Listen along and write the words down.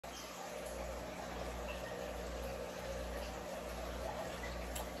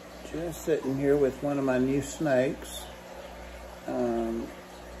Just sitting here with one of my new snakes. Kind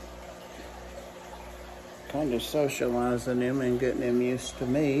of socializing him and getting him used to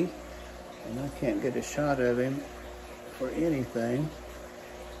me. And I can't get a shot of him for anything.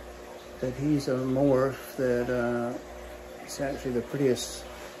 But he's a morph that it's actually the prettiest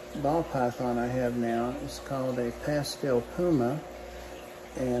ball python I have now. It's called a Pastel Puma.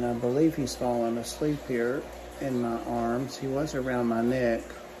 And I believe he's fallen asleep here in my arms. He was around my neck.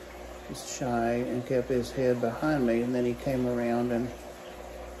 He's shy and kept his head behind me, and then he came around and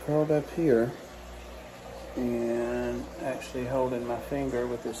curled up here and actually holding my finger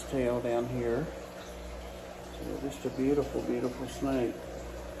with his tail down here. So just a beautiful, beautiful snake.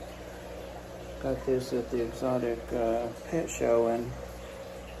 Got this at the exotic pet show in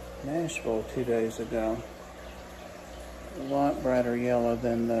Nashville 2 days ago. A lot brighter yellow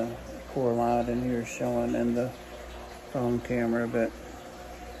than the poor light in here showing in the phone camera, but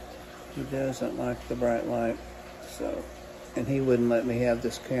he doesn't like the bright light, so, and he wouldn't let me have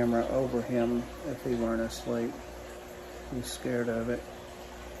this camera over him if he weren't asleep. He's scared of it.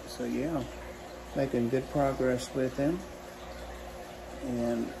 So yeah, making good progress with him.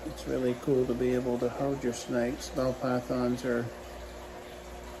 And it's really cool to be able to hold your snakes. Ball pythons are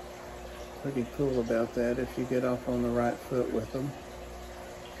pretty cool about that if you get off on the right foot with them.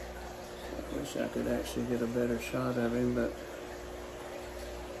 I wish I could actually get a better shot of him, but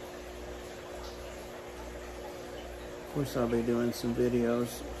of course I'll be doing some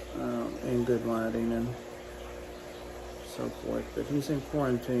videos in good lighting and so forth. But he's in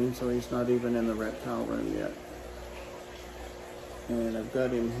quarantine, so he's not even in the reptile room yet. And I've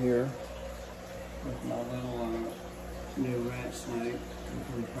got him here with my little new rat snake, which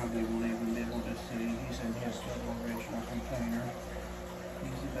we probably won't even be able to see. He's in his little original container.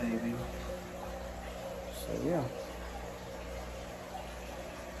 He's a baby. So yeah.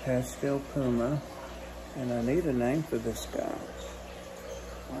 Pastel Puma. And I need a name for this guy.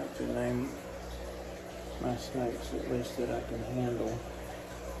 I like to name my snakes at least that I can handle.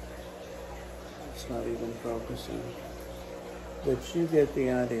 It's not even focusing. But you get the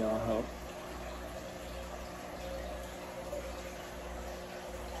idea, I hope.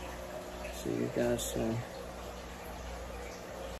 See you guys soon.